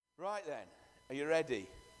Right then, are you ready?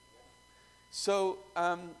 So,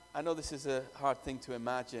 I know this is a hard thing to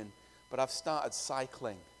imagine, but I've started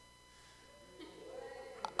cycling.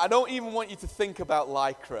 I don't even want you to think about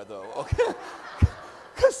Lycra, though, okay?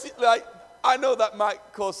 Because, I know that might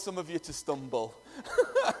cause some of you to stumble.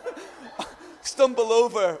 Stumble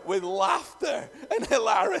over with laughter and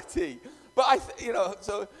hilarity. But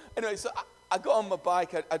so I got on my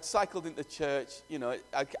bike. I'd cycled into church.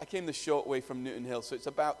 I came the short way from Newton Hill, so it's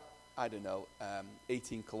about,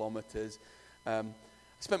 18 kilometers. I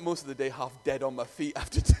spent most of the day half dead on my feet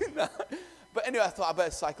after doing that. But anyway, I thought I better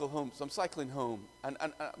cycle home. So I'm cycling home, and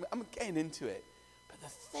I'm getting into it. But the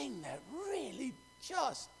thing that really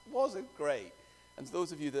just wasn't great, and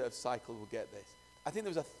those of you that have cycled will get this, I think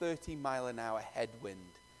there was a 30-mile-an-hour headwind.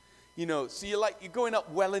 So you're going up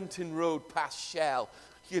Wellington Road past Shell.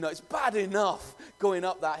 It's bad enough going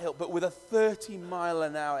up that hill, but with a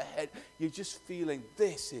 30-mile-an-hour head, you're just feeling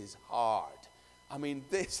this is hard. I mean,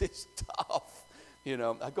 this is tough.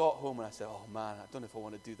 I got home and I said, oh man, I don't know if I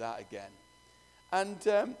want to do that again. And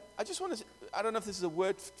I just want to, I don't know if this is a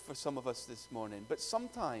word for some of us this morning, but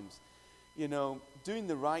sometimes, doing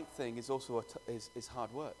the right thing is also is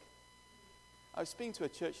hard work. I was speaking to a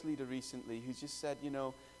church leader recently who just said,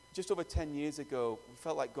 just over 10 years ago, we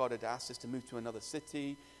felt like God had asked us to move to another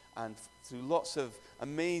city, and through lots of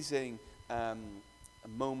amazing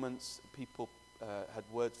moments, people had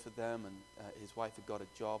words for them, and his wife had got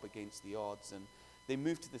a job against the odds, and they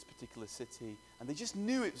moved to this particular city, and they just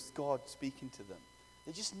knew it was God speaking to them.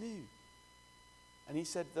 They just knew. And he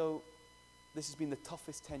said, though, this has been the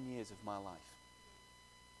toughest 10 years of my life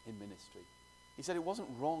in ministry. He said it wasn't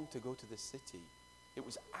wrong to go to this city. It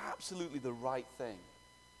was absolutely the right thing.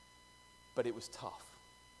 But it was tough.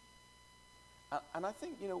 And I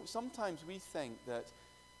think, sometimes we think that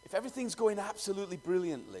if everything's going absolutely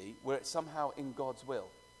brilliantly, we're somehow in God's will.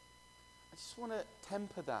 I just want to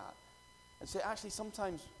temper that and say, actually,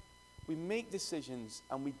 sometimes we make decisions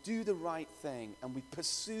and we do the right thing and we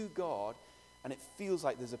pursue God, and it feels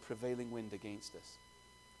like there's a prevailing wind against us.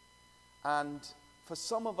 And for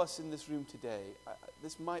some of us in this room today,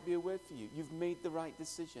 this might be a word for you. You've made the right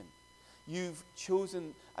decision. You've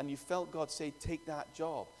chosen and you felt God say, take that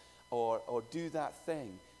job or do that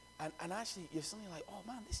thing. And actually, you're suddenly like, oh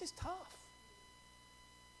man, this is tough.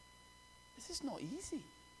 This is not easy.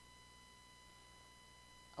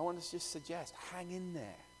 I want to just suggest, hang in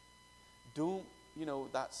there. Don't,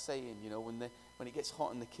 that saying, when it gets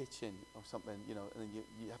hot in the kitchen or something, and then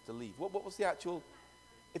you have to leave. What was the actual,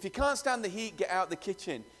 if you can't stand the heat, get out of the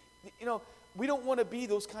kitchen. We don't want to be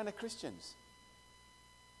those kind of Christians.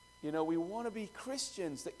 We want to be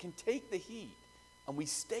Christians that can take the heat and we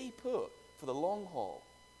stay put for the long haul.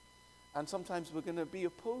 And sometimes we're going to be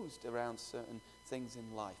opposed around certain things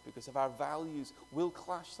in life because of our values will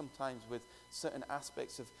clash sometimes with certain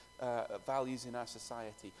aspects of values in our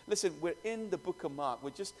society. Listen, we're in the book of Mark.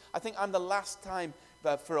 I think I'm the last time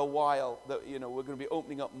for a while that, we're going to be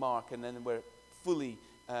opening up Mark, and then we're fully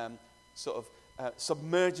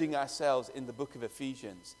submerging ourselves in the book of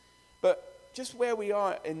Ephesians. But just where we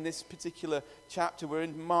are in this particular chapter, we're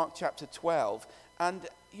in Mark chapter 12, and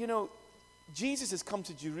Jesus has come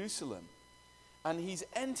to Jerusalem, and he's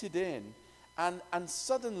entered in, and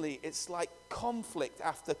suddenly it's like conflict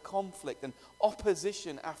after conflict and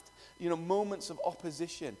opposition after, moments of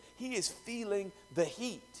opposition. He is feeling the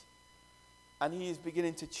heat, and he is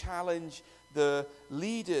beginning to challenge the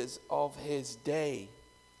leaders of his day.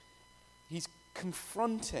 He's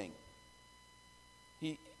confronting.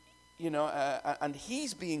 And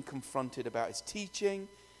he's being confronted about his teaching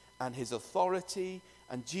and his authority,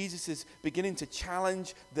 and Jesus is beginning to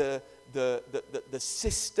challenge the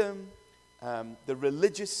system, the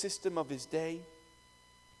religious system of his day.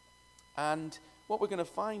 And what we're going to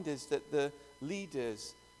find is that the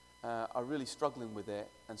leaders are really struggling with it,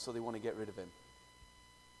 and so they want to get rid of him.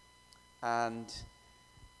 And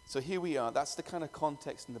so here we are. That's the kind of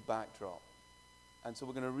context and the backdrop. And so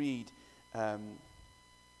we're going to read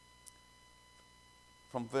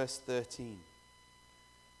from verse 13.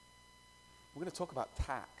 We're going to talk about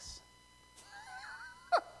tax.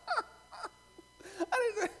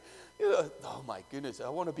 Oh my goodness, I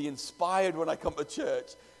want to be inspired when I come to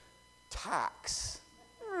church. Tax.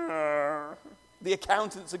 The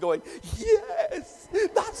accountants are going, yes,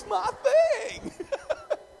 that's my thing.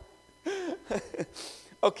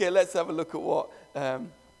 Okay, let's have a look at what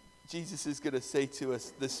Jesus is going to say to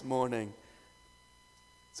us this morning.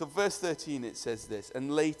 So verse 13, it says this,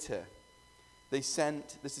 and later they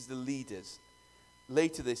sent, this is the leaders,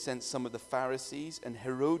 later they sent some of the Pharisees and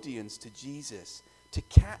Herodians to Jesus to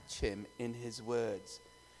catch him in his words.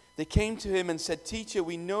 They came to him and said, "Teacher,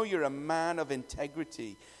 we know you're a man of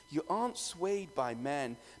integrity. You aren't swayed by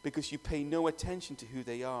men because you pay no attention to who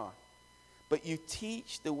they are. But you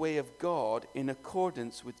teach the way of God in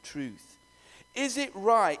accordance with truth. Is it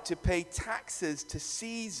right to pay taxes to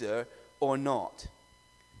Caesar or not?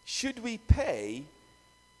 Should we pay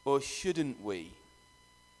or shouldn't we?"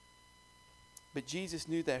 But Jesus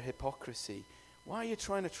knew their hypocrisy. "Why are you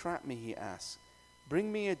trying to trap me?" he asked.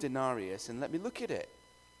 "Bring me a denarius and let me look at it."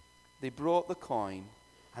 They brought the coin,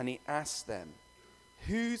 and he asked them,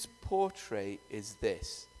 "Whose portrait is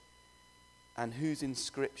this, and whose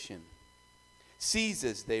inscription?"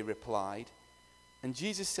 "Caesar's," they replied. And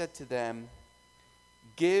Jesus said to them,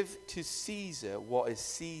 "Give to Caesar what is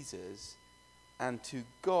Caesar's, and to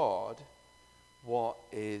God what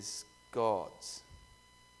is God's."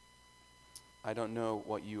 I don't know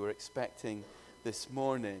what you were expecting this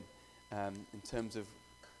morning in terms of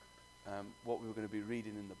what we were going to be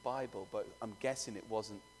reading in the Bible, but I'm guessing it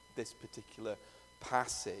wasn't this particular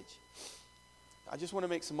passage. I just want to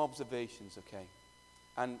make some observations, okay?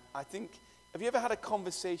 And I think, have you ever had a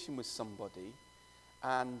conversation with somebody,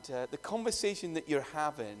 and the conversation that you're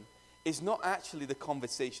having is not actually the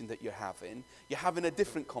conversation that you're having a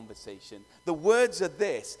different conversation. The words are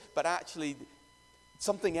this, but actually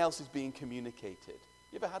something else is being communicated.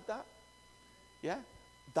 You ever had that? Yeah?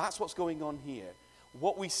 That's what's going on here.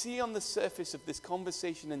 What we see on the surface of this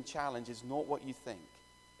conversation and challenge is not what you think.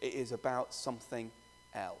 It is about something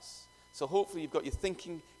else. So hopefully you've got your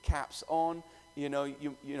thinking caps on. You know,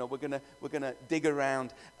 we're gonna dig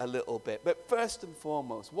around a little bit. But first and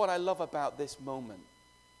foremost, what I love about this moment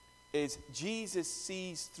is Jesus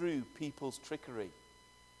sees through people's trickery,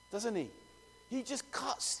 doesn't he? He just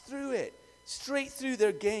cuts through it, straight through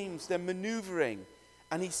their games, their maneuvering,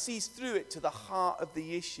 and he sees through it to the heart of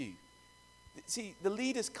the issue. See, the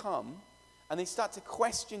leaders come and they start to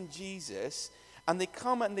question Jesus, and they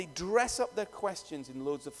come and they dress up their questions in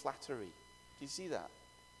loads of flattery. Do you see that?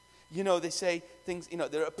 You know, they say things,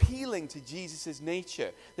 they're appealing to Jesus'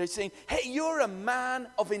 nature. They're saying, "Hey, you're a man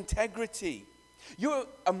of integrity. You're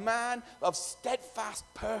a man of steadfast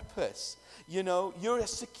purpose. You're a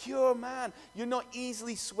secure man. You're not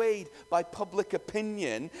easily swayed by public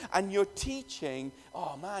opinion. And you're teaching,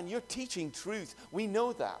 you're teaching truth. We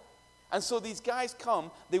know that." And so these guys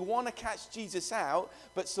come, they want to catch Jesus out,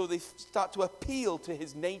 but so they start to appeal to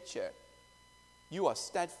his nature. You are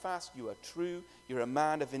steadfast, you are true, you're a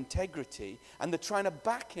man of integrity, and they're trying to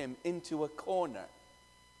back him into a corner.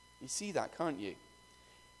 You see that, can't you?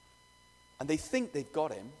 And they think they've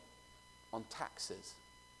got him on taxes.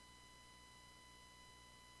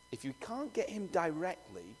 If you can't get him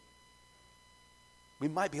directly, we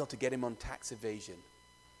might be able to get him on tax evasion.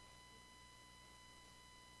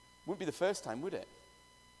 Wouldn't be the first time, would it?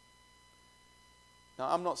 Now,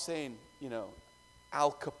 I'm not saying,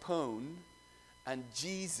 Al Capone and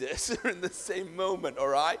Jesus are in the same moment, all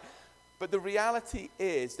right? But the reality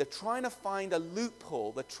is they're trying to find a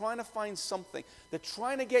loophole. They're trying to find something. They're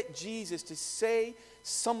trying to get Jesus to say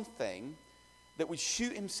something that would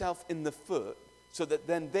shoot himself in the foot so that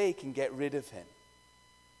then they can get rid of him.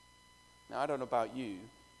 Now, I don't know about you,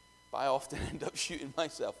 but I often end up shooting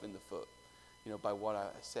myself in the foot, by what I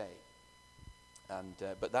say. And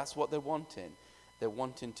but that's what they're wanting. They're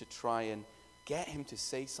wanting to try and get him to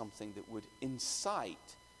say something that would incite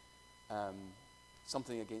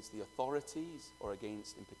something against the authorities, or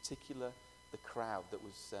against, in particular, the crowd that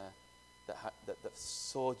was that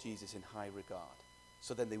saw Jesus in high regard.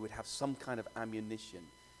 So then they would have some kind of ammunition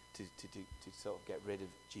to sort of get rid of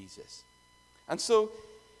Jesus. And so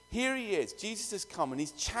here he is. Jesus has come and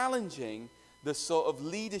he's challenging the sort of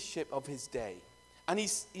leadership of his day. And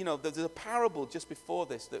he's, there's a parable just before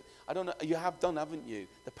this that, I don't know, you have done, haven't you?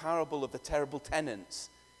 The parable of the terrible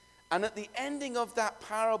tenants. And at the ending of that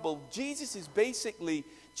parable, Jesus is basically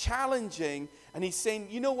challenging, and he's saying,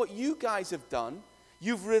 you know what you guys have done?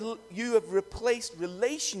 You have replaced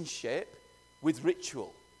relationship with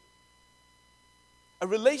ritual. A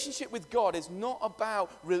relationship with God is not about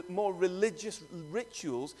more religious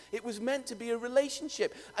rituals. It was meant to be a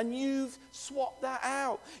relationship. And you've swapped that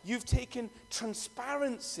out. You've taken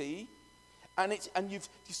transparency and you've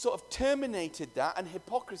sort of terminated that, and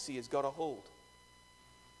hypocrisy has got a hold.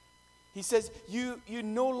 He says, you're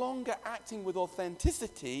no longer acting with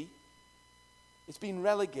authenticity. It's been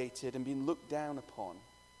relegated and been looked down upon.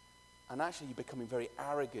 And actually you're becoming very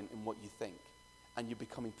arrogant in what you think. And you're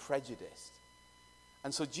becoming prejudiced.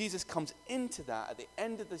 And so Jesus comes into that at the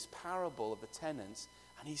end of this parable of the tenants,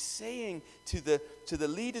 and he's saying to the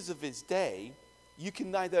leaders of his day, you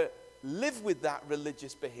can either live with that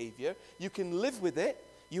religious behavior, you can live with it,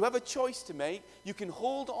 You have a choice to make. You can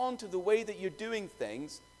hold on to the way that you're doing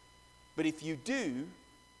things, but if you do,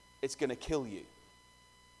 it's going to kill you.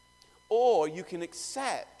 Or you can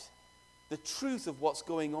accept the truth of what's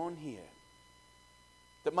going on here.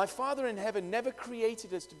 That my Father in heaven never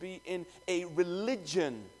created us to be in a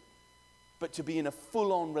religion, but to be in a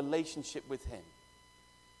full-on relationship with him.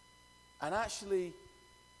 And actually,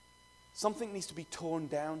 something needs to be torn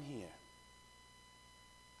down here.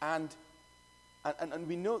 And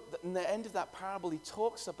we know that in the end of that parable, he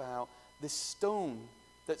talks about this stone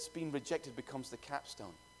that's been rejected becomes the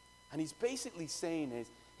capstone. And he's basically saying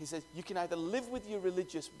he says, you can either live with your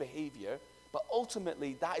religious behavior, but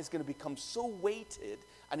ultimately that is going to become so weighted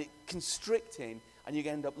and constricting, and you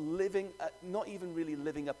end up living, not even really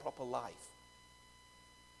living a proper life.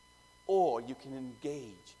 Or you can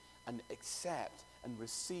engage and accept and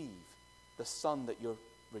receive the son that you're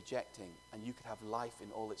rejecting, and you could have life in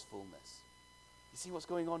all its fullness. You see what's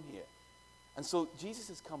going on here? And so Jesus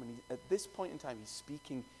has come, and at this point in time, he's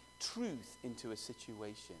speaking truth into a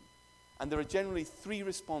situation. And there are generally three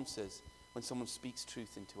responses when someone speaks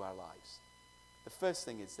truth into our lives. The first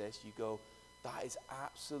thing is this: you go, that is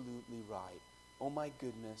absolutely right. Oh my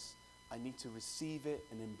goodness, I need to receive it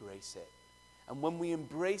and embrace it. And when we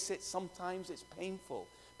embrace it, sometimes it's painful,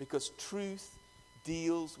 because truth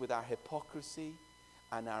deals with our hypocrisy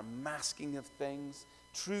and our masking of things.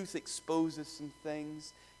 Truth exposes some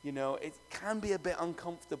things. You know, it can be a bit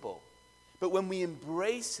uncomfortable. But when we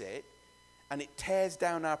embrace it, and it tears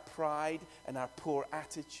down our pride and our poor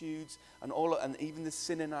attitudes and even the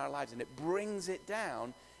sin in our lives, and it brings it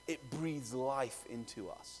down, it breathes life into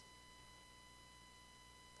us.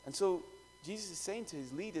 And so Jesus is saying to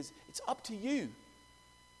his leaders, it's up to you.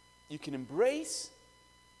 You can embrace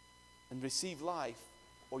and receive life,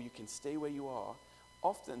 or you can stay where you are.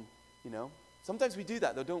 Often, sometimes we do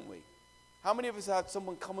that though, don't we? How many of us have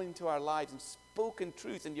someone come into our lives and spoken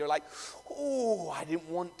truth, and you're like, oh, I didn't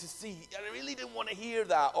want to see, I really didn't want to hear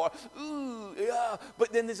that, or, ooh, yeah.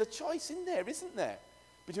 But then there's a choice in there, isn't there?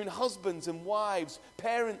 Between husbands and wives,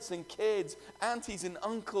 parents and kids, aunties and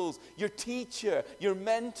uncles, your teacher, your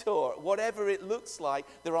mentor, whatever it looks like,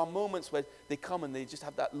 there are moments where they come and they just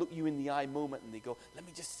have that look you in the eye moment, and they go, let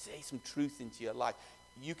me just say some truth into your life.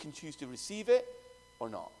 You can choose to receive it or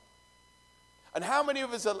not. And how many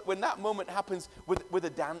of us, when that moment happens with the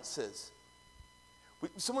dancers,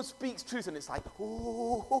 someone speaks truth and it's like,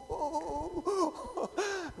 oh,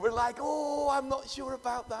 we're like, oh, I'm not sure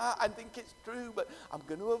about that. I think it's true, but I'm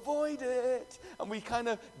going to avoid it. And we kind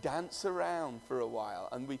of dance around for a while.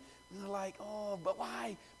 And we're like, oh, but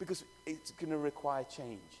why? Because it's going to require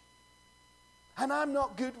change. And I'm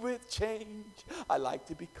not good with change. I like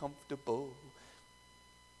to be comfortable.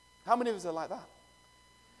 How many of us are like that?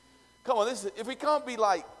 Come on, if we can't be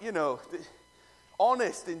like,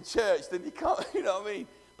 honest in church, then you can't, you know what I mean?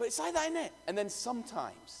 But it's like that, isn't it? And then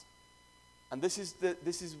sometimes, and this is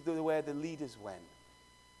where the leaders went.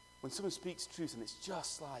 When someone speaks truth and it's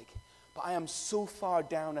just like, but I am so far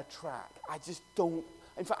down a track, I just don't,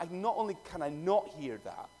 in fact, not only can I not hear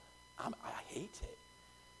that, I hate it.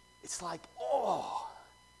 It's like, oh,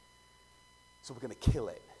 so we're going to kill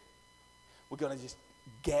it. We're going to just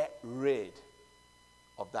get rid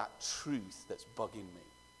of that truth that's bugging me.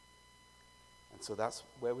 And so that's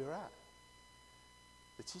where we're at.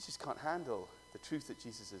 The teachers can't handle the truth that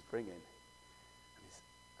Jesus is bringing.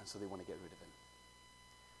 And so they want to get rid of him.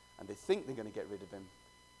 And they think they're going to get rid of him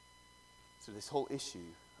through this whole issue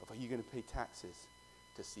of, are you going to pay taxes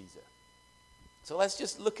to Caesar? So let's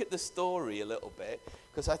just look at the story a little bit,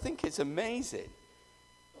 because I think it's amazing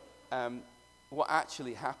what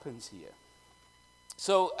actually happens here.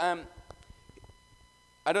 So,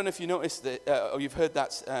 I don't know if you noticed that, or you've heard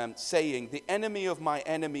that saying, the enemy of my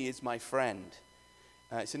enemy is my friend.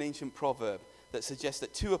 It's an ancient proverb that suggests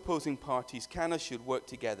that two opposing parties can or should work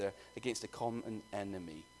together against a common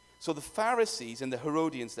enemy. So the Pharisees and the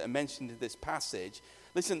Herodians that are mentioned in this passage,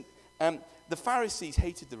 listen, the Pharisees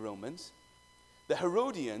hated the Romans. The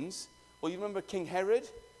Herodians, well, you remember King Herod?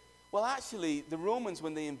 Well, actually, the Romans,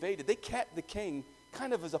 when they invaded, they kept the king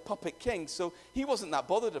kind of as a puppet king, so he wasn't that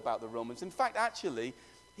bothered about the Romans. In fact, actually,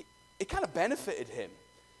 it kind of benefited him.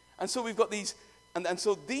 And so we've got these, and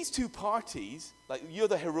so these two parties, like you're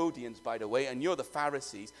the Herodians, by the way, and you're the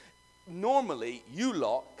Pharisees. Normally, you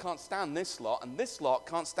lot can't stand this lot, and this lot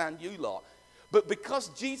can't stand you lot. But because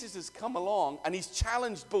Jesus has come along and he's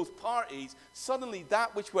challenged both parties, suddenly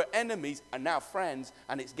that which were enemies are now friends,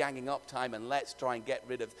 and it's ganging up time, and let's try and get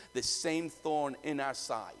rid of this same thorn in our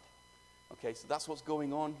side. Okay, so that's what's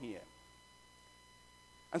going on here.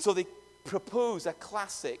 And so they propose a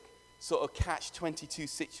classic sort of catch-22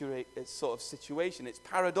 sort of situation. It's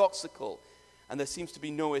paradoxical, and there seems to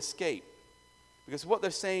be no escape. Because what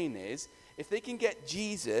they're saying is, if they can get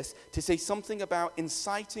Jesus to say something about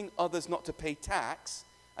inciting others not to pay tax,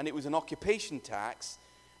 and it was an occupation tax,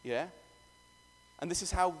 yeah, and this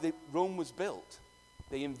is how Rome was built.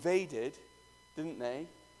 They invaded, didn't they?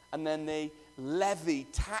 And then they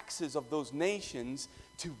levied taxes of those nations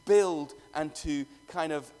to build and to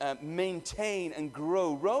kind of maintain and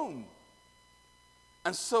grow Rome.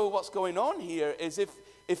 And so what's going on here is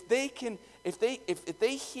if they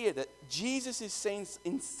hear that Jesus is saying,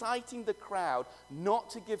 inciting the crowd not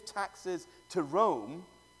to give taxes to Rome,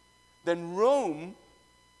 then Rome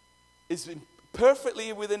is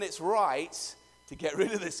perfectly within its rights to get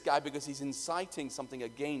rid of this guy because he's inciting something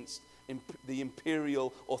against the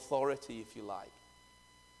imperial authority, if you like.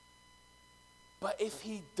 But if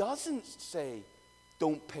he doesn't say,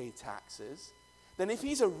 don't pay taxes, then if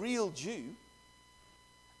he's a real Jew,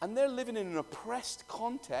 and they're living in an oppressed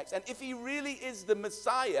context, and if he really is the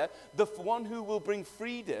Messiah, the one who will bring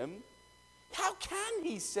freedom, how can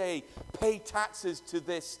he say, pay taxes to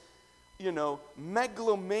this,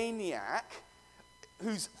 megalomaniac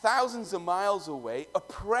who's thousands of miles away,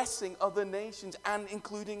 oppressing other nations and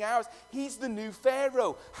including ours? He's the new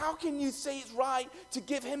Pharaoh. How can you say it's right to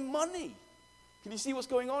give him money? Can you see what's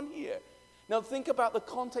going on here? Now think about the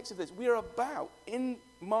context of this. In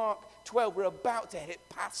Mark 12, we're about to hit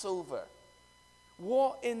Passover.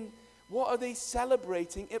 What are they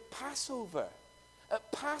celebrating at Passover?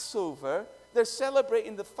 At Passover, they're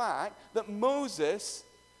celebrating the fact that Moses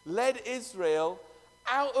led Israel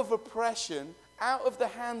out of oppression, out of the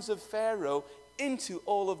hands of Pharaoh, into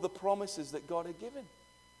all of the promises that God had given.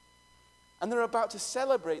 And they're about to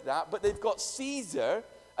celebrate that, but they've got Caesar,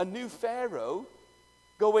 a new Pharaoh,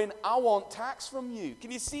 going, I want tax from you. Can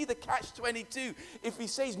you see the catch-22? If he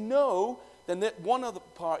says no, then one of the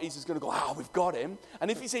parties is going to go, we've got him. And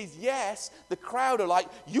if he says yes, the crowd are like,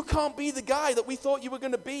 you can't be the guy that we thought you were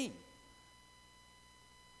going to be.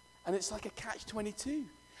 And it's like a catch-22.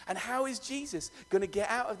 And how is Jesus going to get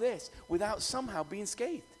out of this without somehow being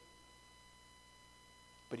scathed?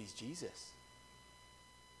 But he's Jesus.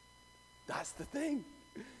 That's the thing.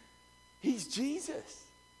 He's Jesus.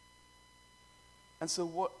 And so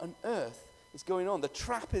what on earth is going on? The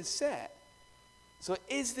trap is set. So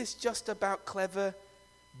is this just about clever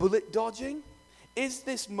bullet dodging? Is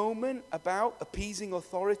this moment about appeasing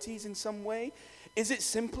authorities in some way? Is it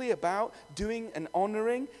simply about doing and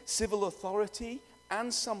honoring civil authority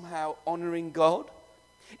and somehow honoring God?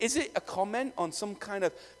 Is it a comment on some kind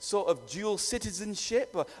of sort of dual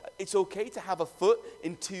citizenship? Or it's okay to have a foot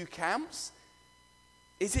in two camps?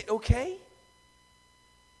 Is it okay?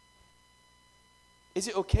 Is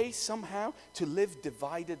it okay somehow to live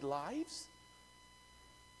divided lives?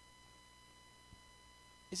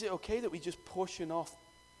 Is it okay that we just portion off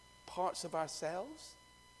parts of ourselves?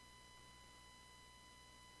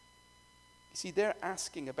 You see, they're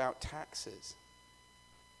asking about taxes.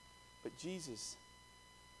 But Jesus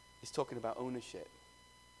is talking about ownership.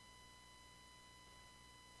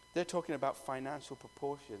 They're talking about financial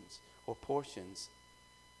proportions or portions.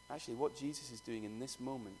 Actually, what Jesus is doing in this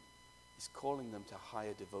moment is calling them to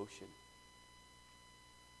higher devotion.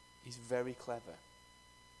 He's very clever.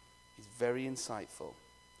 He's very insightful.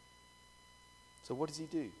 So what does he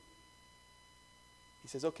do? He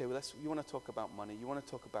says, okay, well, you want to talk about money, you want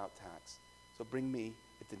to talk about tax, so bring me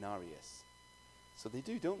a denarius. So they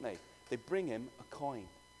do, don't they? They bring him a coin.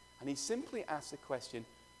 And he simply asks the question,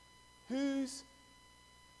 whose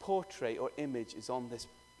portrait or image is on this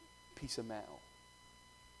piece of metal?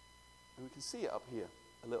 And we can see it up here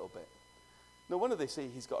a little bit. No wonder they say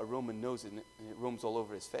he's got a Roman nose in it, and it roams all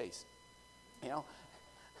over his face. You know,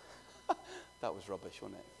 that was rubbish,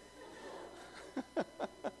 wasn't it?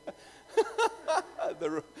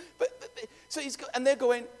 And they're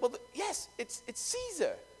going, well, yes, it's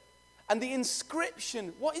Caesar. And the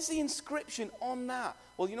inscription, what is the inscription on that?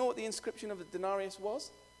 Well, you know what the inscription of the denarius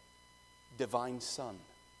was? Divine Son.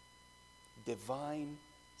 Divine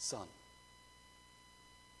Son.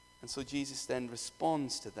 And so Jesus then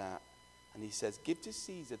responds to that, and he says, give to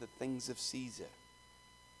Caesar the things of Caesar.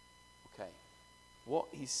 Okay. What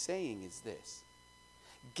he's saying is this.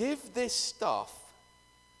 Give this stuff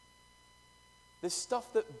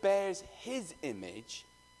that bears his image,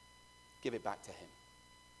 give it back to him.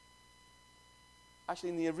 Actually,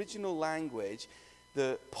 in the original language,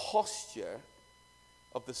 the posture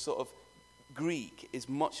of the sort of Greek is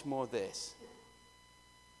much more this.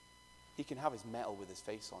 He can have his metal with his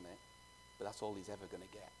face on it, but that's all he's ever going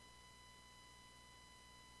to get.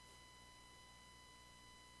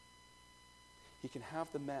 He can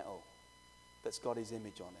have the metal, that's got his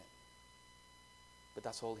image on it. But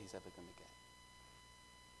that's all he's ever going to get.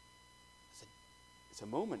 It's a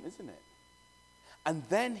moment, isn't it? And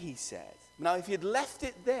then he says, now if he had left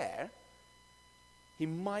it there, he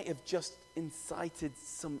might have just incited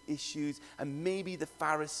some issues, and maybe the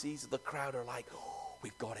Pharisees of the crowd are like, oh,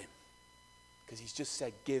 we've got him. Because he's just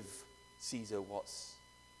said, give Caesar what's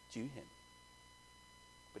due him.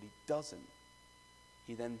 But he doesn't.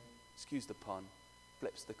 He then, excuse the pun,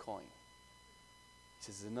 flips the coin. He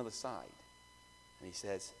says, there's another side. And he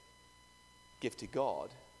says, give to God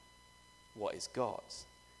what is God's.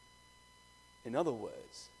 In other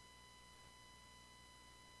words,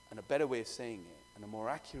 and a better way of saying it, and a more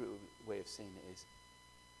accurate way of saying it is,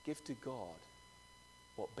 give to God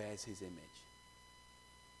what bears his image.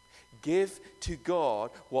 Give to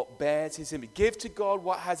God what bears his image. Give to God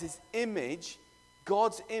what has his image,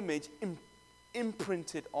 God's image,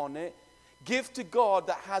 imprinted on it. Give to God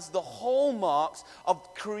that has the hallmarks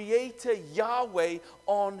of Creator Yahweh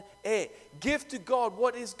on it. Give to God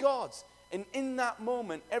what is God's. And in that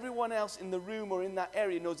moment, everyone else in the room or in that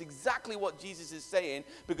area knows exactly what Jesus is saying,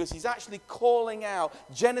 because he's actually calling out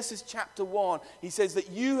Genesis chapter 1. He says that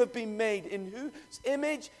you have been made in whose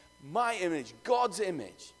image? My image, God's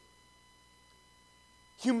image.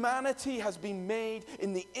 Humanity has been made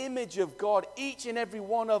in the image of God. Each and every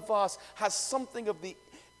one of us has something of the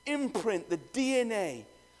imprint, the DNA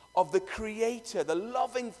of the Creator, the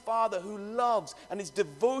loving Father who loves and is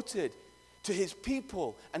devoted to his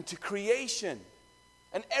people and to creation.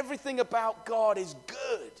 And everything about God is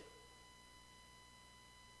good.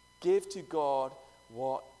 Give to God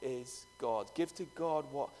what is God. Give to God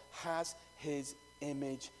what has his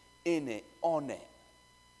image in it, on it.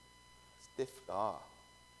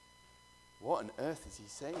 What on earth is he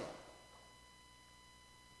saying? He's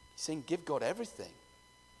saying give God everything.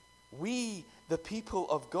 We, the people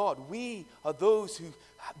of God, we are those who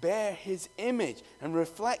bear his image and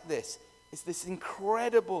reflect this. It's this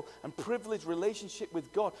incredible and privileged relationship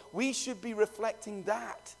with God. We should be reflecting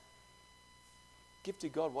that. Give to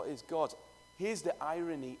God what is God's. Here's the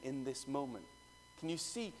irony in this moment. Can you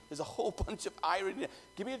see? There's a whole bunch of irony.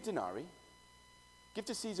 Give me a denarii. Give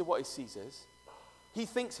to Caesar what is Caesar's. He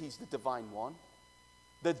thinks he's the divine one.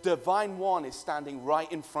 The divine one is standing right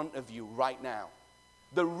in front of you right now.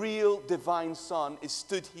 The real divine Son is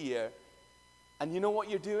stood here. And you know what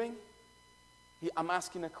you're doing? I'm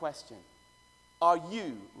asking a question. Are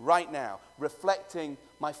you right now reflecting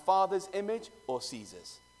my Father's image or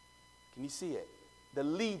Caesar's? Can you see it? The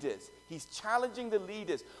leaders. He's challenging the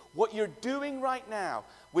leaders. What you're doing right now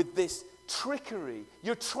with this trickery,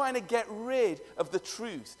 you're trying to get rid of the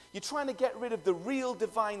truth. You're trying to get rid of the real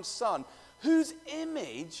divine Son. Whose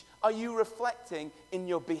image are you reflecting in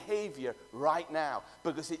your behavior right now?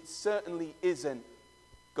 Because it certainly isn't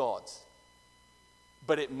God's.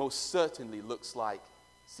 But it most certainly looks like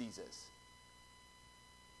Caesar's.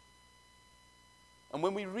 And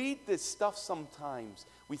when we read this stuff sometimes,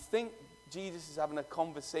 we think Jesus is having a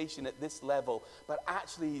conversation at this level, but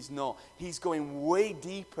actually he's not. He's going way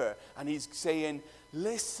deeper, and he's saying,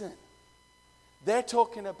 listen, they're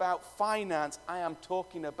talking about finance. I am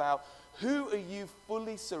talking about who are you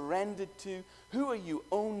fully surrendered to? Who are you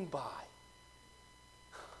owned by?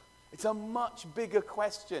 It's a much bigger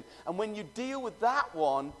question. And when you deal with that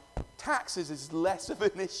one, taxes is less of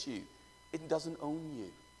an issue. It doesn't own you.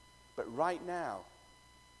 But right now,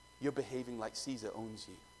 you're behaving like Caesar owns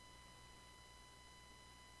you.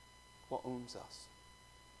 What owns us?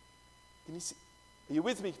 Can you see? Are you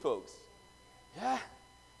with me, folks? Yeah.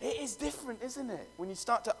 It is different, isn't it? When you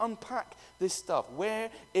start to unpack this stuff. Where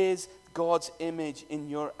is God's image in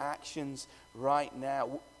your actions right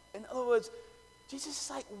now? In other words, Jesus is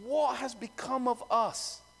like, what has become of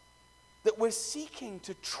us that we're seeking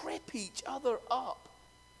to trip each other up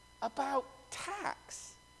about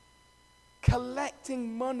tax?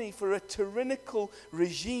 Collecting money for a tyrannical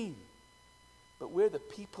regime. But we're the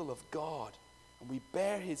people of God, and we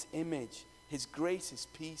bear his image, his grace, his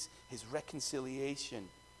peace, his reconciliation.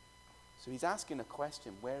 So he's asking a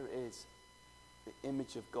question: where is the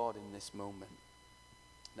image of God in this moment?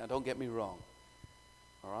 Now, don't get me wrong,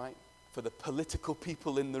 all right? For the political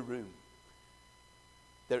people in the room,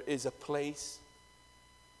 there is a place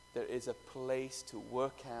to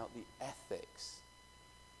work out the ethics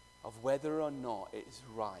of whether or not it is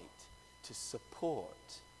right to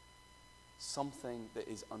support something that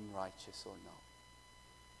is unrighteous or not.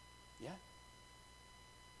 Yeah?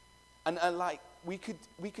 And like we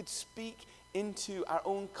could speak into our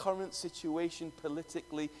own current situation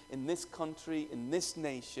politically in this country, in this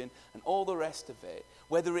nation, and all the rest of it,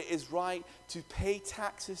 whether it is right to pay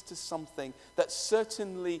taxes to something that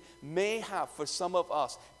certainly may have, for some of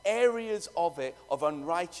us, areas of it of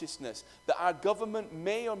unrighteousness, that our government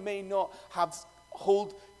may or may not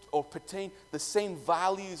hold or pertain the same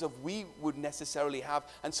values of we would necessarily have.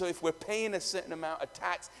 And so if we're paying a certain amount of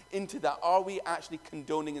tax into that, are we actually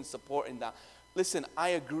condoning and supporting that? Listen, I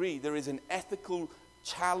agree, there is an ethical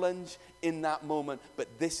challenge in that moment,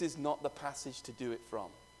 but this is not the passage to do it from.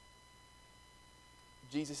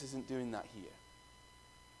 Jesus isn't doing that here.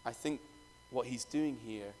 I think what he's doing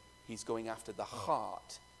here, he's going after the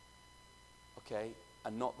heart, okay,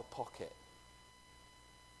 and not the pocket.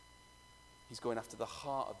 He's going after the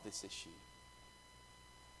heart of this issue.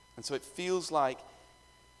 And so it feels like,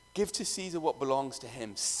 give to Caesar what belongs to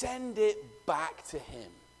him. Send it back to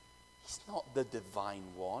him. He's not the divine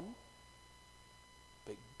one,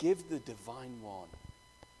 but give the divine one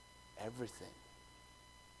everything.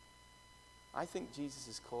 I think Jesus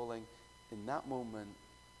is calling in that moment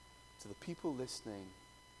to the people listening.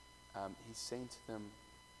 He's saying to them,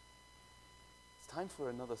 it's time for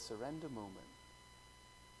another surrender moment.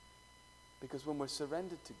 Because when we're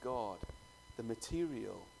surrendered to God, the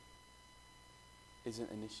material isn't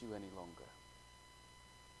an issue any longer.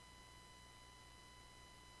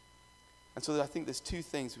 And so I think there's two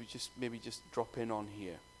things we maybe just drop in on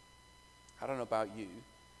here. I don't know about you,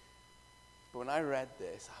 but when I read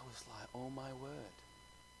this, I was like, oh my word.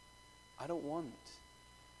 I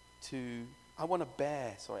want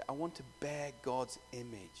to bear God's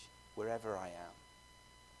image wherever I am.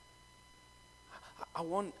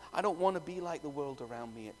 I don't want to be like the world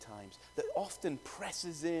around me at times that often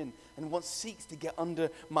presses in and seeks to get under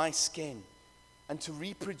my skin and to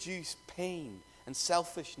reproduce pain and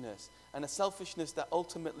selfishness, and a selfishness that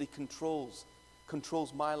ultimately controls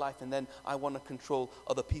my life, and then I want to control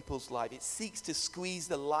other people's life. It seeks to squeeze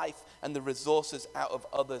the life and the resources out of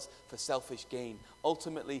others for selfish gain.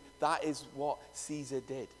 Ultimately, that is what Caesar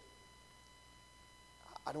did.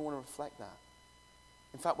 I don't want to reflect that.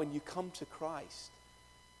 In fact, when you come to Christ,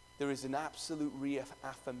 there is an absolute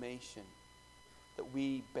reaffirmation that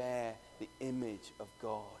we bear the image of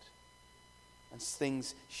God, and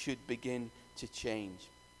things should begin to change.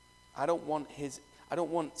 I don't want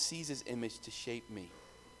Caesar's image to shape me.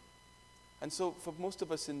 And so for most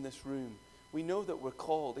of us in this room, we know that we're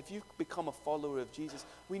called. If you become a follower of Jesus,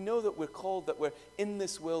 we know that we're called, that we're in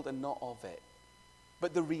this world and not of it.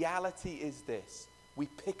 But the reality is this: we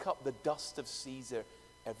pick up the dust of Caesar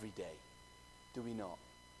every day. Do we not?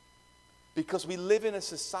 Because we live in a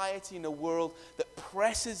society, in a world that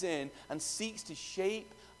presses in and seeks to shape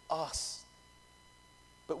us.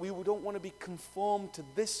 But we don't want to be conformed to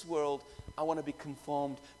this world. I want to be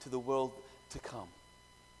conformed to the world to come.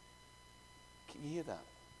 Can you hear that?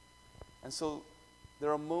 And so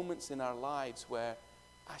there are moments in our lives where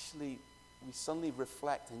actually we suddenly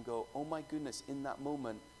reflect and go, oh my goodness, in that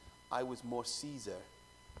moment, I was more Caesar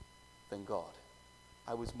than God.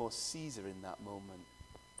 I was more Caesar in that moment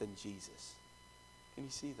than Jesus. Can you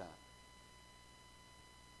see that?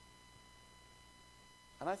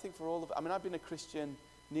 And I think for all of, I've been a Christian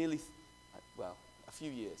nearly, a few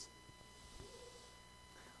years.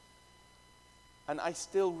 And I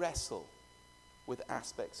still wrestle with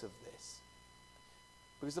aspects of this.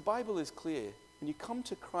 Because the Bible is clear. When you come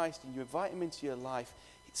to Christ and you invite him into your life,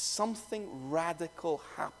 something radical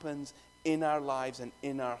happens in our lives and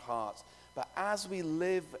in our hearts. But as we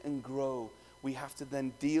live and grow, we have to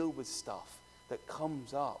then deal with stuff that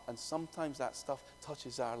comes up, and sometimes that stuff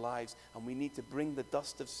touches our lives, and we need to bring the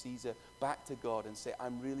dust of Caesar back to God and say,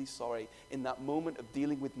 I'm really sorry. In that moment of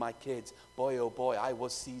dealing with my kids, boy, oh boy, I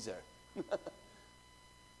was Caesar.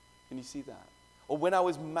 Can you see that? Or when I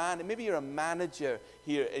was maybe you're a manager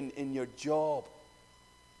here in your job.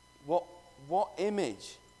 What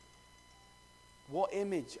image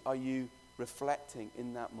are you reflecting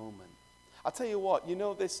in that moment? I'll tell you what,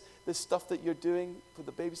 this stuff that you're doing for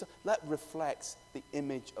the baby stuff, that reflects the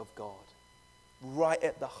image of God right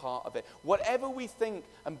at the heart of it. Whatever we think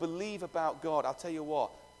and believe about God, I'll tell you what,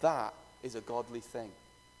 that is a godly thing.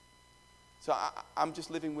 So I'm just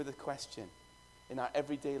living with a question in our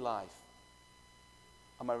everyday life.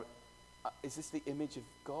 Is this the image of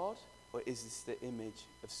God, or is this the image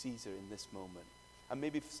of Caesar in this moment? And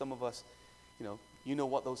maybe for some of us, you know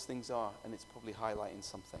what those things are, and it's probably highlighting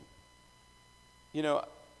something.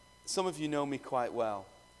 Some of you know me quite well,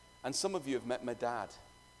 and some of you have met my dad.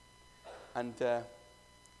 And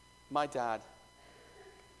my dad,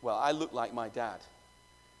 I look like my dad.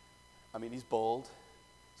 He's bald.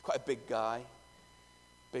 He's quite a big guy,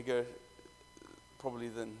 bigger probably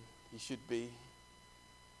than he should be.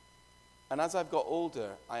 And as I've got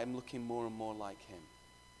older, I am looking more and more like him.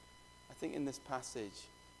 I think in this passage,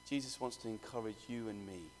 Jesus wants to encourage you and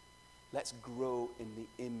me. Let's grow in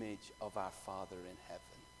the image of our Father in heaven.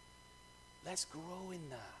 Let's grow in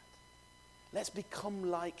that. Let's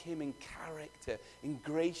become like him in character, in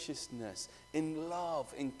graciousness, in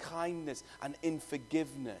love, in kindness, and in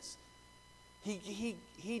forgiveness.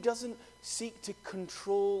 He doesn't seek to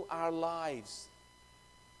control our lives.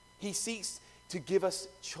 He seeks to give us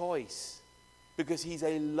choice because he's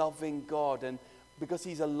a loving God. And because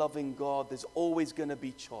he's a loving God, there's always going to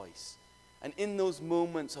be choice. And in those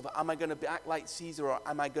moments of, am I going to act like Caesar, or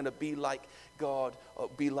am I going to be like God, or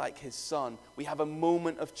be like his son? We have a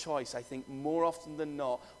moment of choice. I think more often than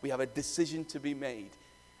not, we have a decision to be made.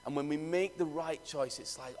 And when we make the right choice,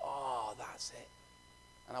 it's like, oh, that's it.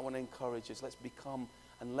 And I want to encourage us, let's become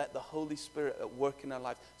and let the Holy Spirit at work in our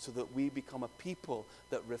life so that we become a people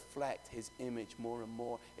that reflect his image more and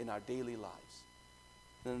more in our daily lives.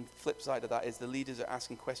 And the flip side of that is the leaders are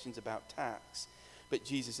asking questions about tax, but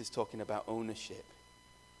Jesus is talking about ownership.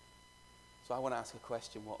 So I want to ask a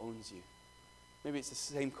question: what owns you? Maybe it's the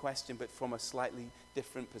same question, but from a slightly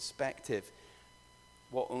different perspective.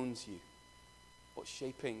 What owns you? What's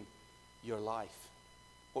shaping your life?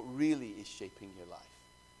 What really is shaping your life?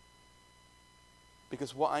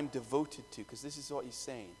 Because what I'm devoted to, because this is what he's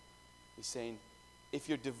saying, if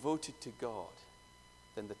you're devoted to God,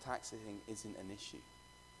 then the tax thing isn't an issue.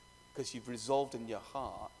 Because you've resolved in your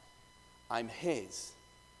heart, I'm his,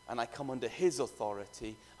 and I come under his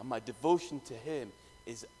authority, and my devotion to him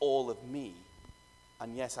is all of me.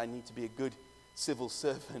 And yes, I need to be a good civil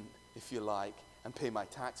servant, if you like, and pay my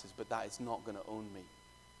taxes, but that is not going to own me.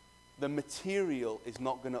 The material is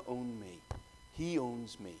not going to own me. He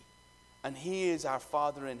owns me. And he is our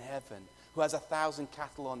Father in heaven, who has 1,000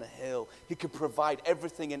 cattle on a hill. He can provide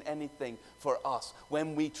everything and anything for us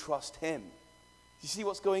when we trust him. You see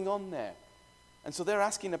what's going on there? And so they're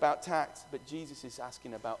asking about tax, but Jesus is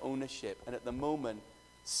asking about ownership. And at the moment,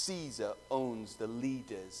 Caesar owns the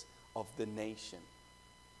leaders of the nation.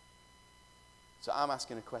 So I'm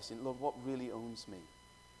asking a question: Lord, what really owns me?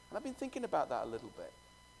 And I've been thinking about that a little bit.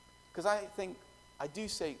 Because I do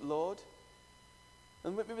say, Lord,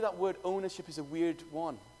 and maybe that word ownership is a weird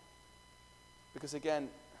one. Because again,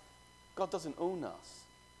 God doesn't own us.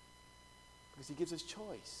 Because he gives us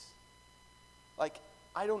choice. Like,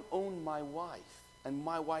 I don't own my wife, and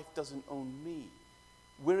my wife doesn't own me.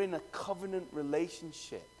 We're in a covenant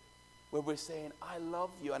relationship where we're saying, I love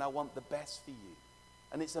you and I want the best for you.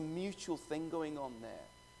 And it's a mutual thing going on there.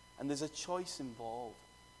 And there's a choice involved.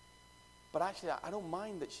 But actually, I don't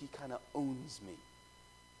mind that she kind of owns me.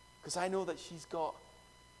 Because I know that she's got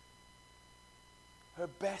her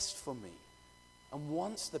best for me and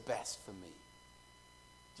wants the best for me.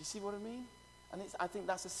 Do you see what I mean? And I think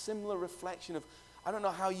that's a similar reflection of, I don't know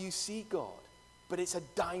how you see God, but it's a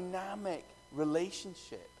dynamic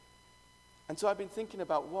relationship. And so I've been thinking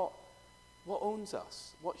about what owns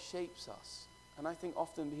us, what shapes us. And I think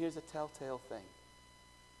often, here's a telltale thing.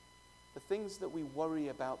 The things that we worry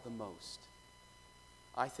about the most,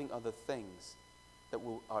 I think, are the things that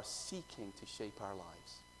are seeking to shape our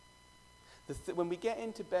lives. When we get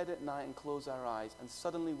into bed at night and close our eyes and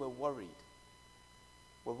suddenly we're worried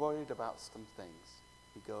about some things,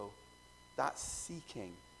 we go, that's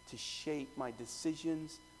seeking to shape my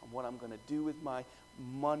decisions and what I'm going to do with my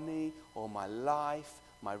money or my life,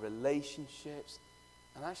 my relationships.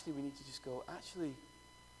 And actually we need to just go, actually,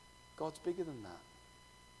 God's bigger than that.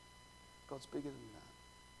 God's bigger than that.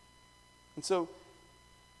 And so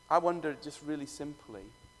I wonder, just really simply,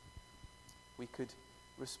 we could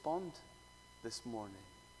respond this morning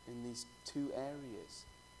in these two areas.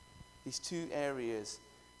 These two areas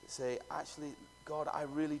that say, actually, God, I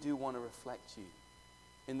really do want to reflect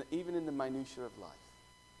you, even in the minutiae of life.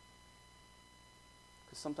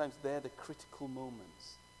 Because sometimes they're the critical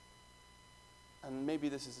moments. And maybe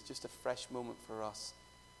this is just a fresh moment for us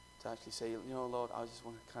to actually say, you know, Lord, I just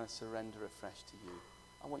want to kind of surrender afresh to you.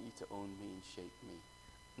 I want you to own me and shape me,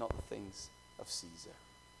 not the things of Caesar.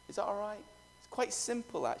 Is that all right? It's quite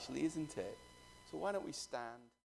simple, actually, isn't it? So why don't we stand?